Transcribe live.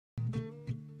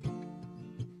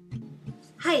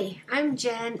Hi, I'm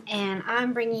Jen and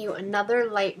I'm bringing you another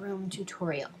Lightroom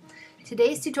tutorial.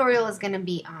 Today's tutorial is going to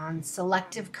be on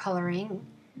selective coloring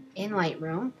in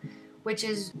Lightroom, which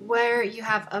is where you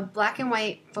have a black and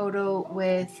white photo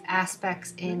with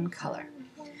aspects in color.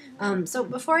 So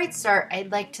before I start,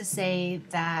 I'd like to say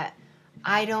that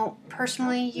I don't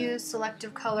personally use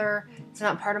selective color. It's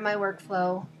not part of my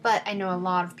workflow, but I know a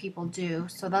lot of people do,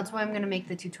 so that's why I'm going to make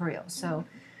the tutorial. So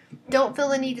don't feel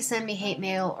the need to send me hate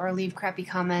mail or leave crappy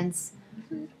comments.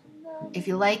 If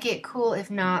you like it, cool.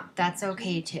 If not, that's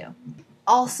okay too.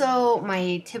 Also,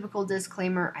 my typical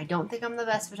disclaimer, I don't think I'm the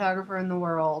best photographer in the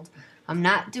world. I'm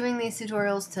not doing these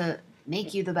tutorials to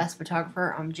make you the best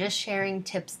photographer. I'm just sharing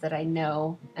tips that I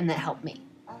know and that help me.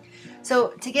 So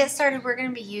to get started, we're going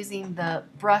to be using the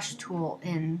brush tool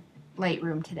in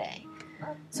Lightroom today.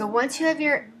 So once you have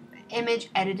your image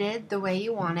edited the way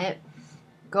you want it,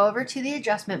 go over to the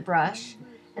adjustment brush,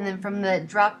 and then from the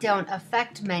drop-down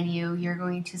effect menu, you're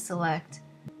going to select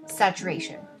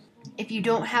saturation. If you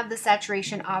don't have the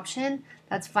saturation option,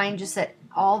 that's fine. Just set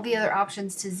all the other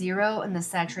options to 0 and the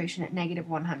saturation at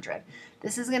 -100.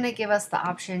 This is going to give us the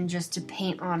option just to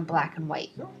paint on black and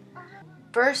white.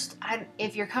 First,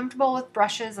 if you're comfortable with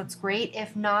brushes, that's great.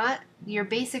 If not, your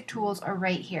basic tools are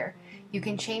right here. You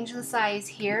can change the size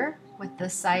here with the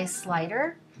size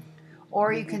slider,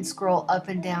 or you can scroll up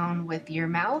and down with your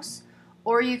mouse,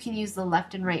 or you can use the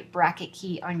left and right bracket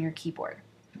key on your keyboard.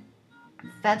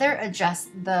 Feather adjusts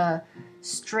the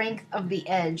strength of the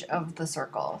edge of the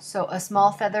circle. So a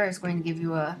small feather is going to give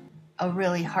you a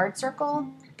really hard circle.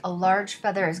 A large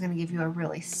feather is going to give you a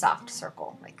really soft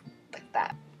circle, like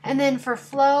that. And then for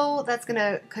flow, that's going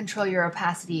to control your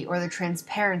opacity or the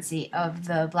transparency of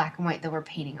the black and white that we're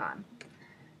painting on.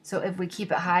 So if we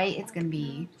keep it high, it's going to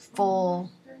be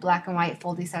full black and white,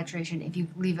 full desaturation. If you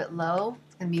leave it low,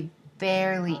 it's going to be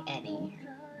barely any.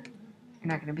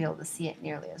 You're not going to be able to see it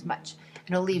nearly as much.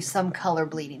 It'll leave some color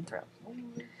bleeding through.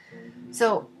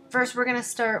 So first we're going to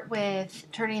start with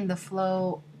turning the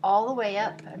flow all the way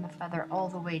up and the feather all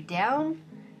the way down,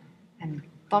 and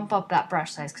bump up that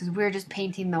brush size because we're just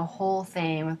painting the whole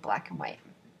thing with black and white.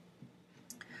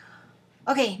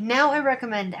 Okay, now I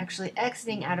recommend actually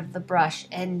exiting out of the brush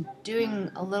and doing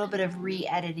a little bit of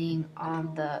re-editing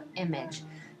on the image.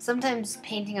 Sometimes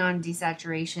painting on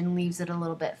desaturation leaves it a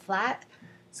little bit flat,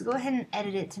 so go ahead and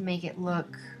edit it to make it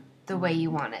look the way you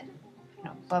want it. You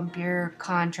know, bump your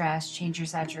contrast, change your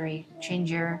saturation, change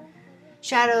your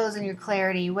shadows and your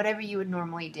clarity, whatever you would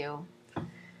normally do.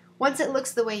 Once it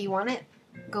looks the way you want it,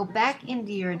 go back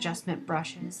into your adjustment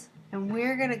brushes, and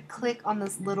we're going to click on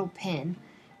this little pin,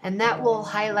 and that will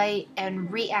highlight and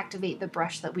reactivate the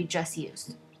brush that we just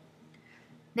used.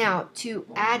 Now, to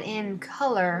add in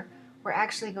color, we're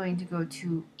actually going to go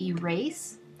to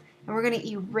Erase, and we're going to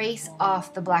erase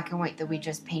off the black and white that we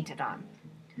just painted on.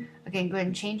 Again, go ahead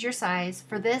and change your size.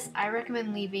 For this, I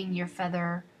recommend leaving your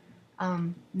feather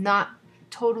not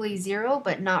totally 0,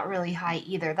 but not really high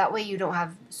either. That way you don't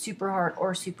have super hard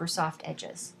or super soft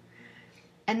edges.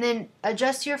 And then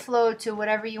adjust your flow to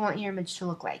whatever you want your image to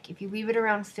look like. If you leave it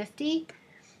around 50,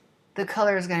 the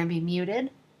color is going to be muted,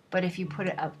 but if you put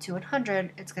it up to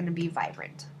 100, it's going to be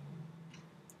vibrant.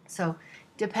 So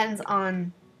depends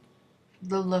on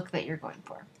the look that you're going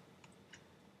for.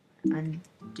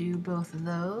 Undo both of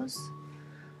those.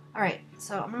 Alright,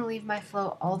 so I'm going to leave my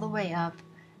flow all the way up,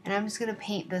 and I'm just going to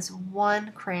paint this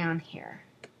one crayon here.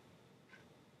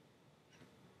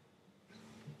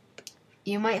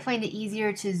 You might find it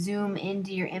easier to zoom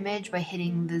into your image by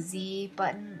hitting the Z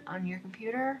button on your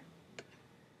computer,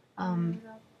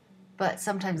 but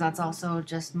sometimes that's also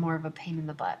just more of a pain in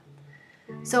the butt.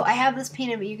 So I have this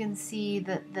painted, but you can see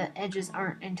that the edges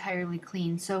aren't entirely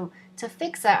clean. So to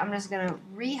fix that, I'm just going to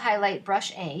re-highlight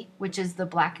brush A, which is the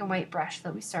black and white brush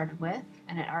that we started with,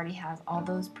 and it already has all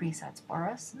those presets for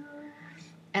us.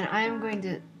 And I'm going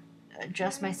to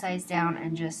adjust my size down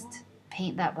and just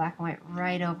paint that black and white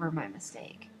right over my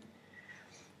mistake.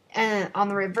 And on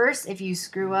the reverse, if you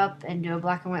screw up and do a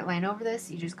black and white line over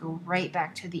this, you just go right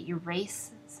back to the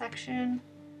erase section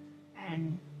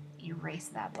and erase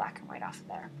that black and white off of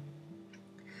there.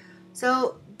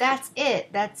 So that's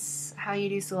it. That's how you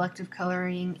do selective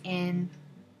coloring in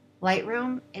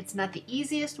Lightroom. It's not the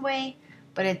easiest way,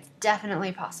 but it's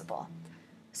definitely possible.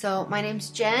 So my name's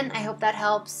Jen. I hope that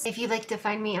helps. If you'd like to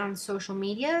find me on social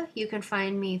media, you can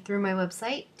find me through my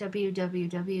website,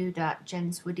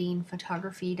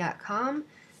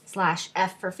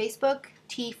 www.jenswedhinphotography.com/F for Facebook,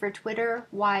 T for Twitter,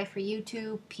 Y for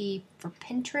YouTube, P for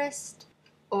Pinterest,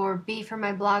 or B for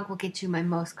my blog will get you my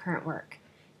most current work.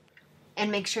 And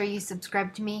make sure you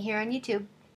subscribe to me here on YouTube.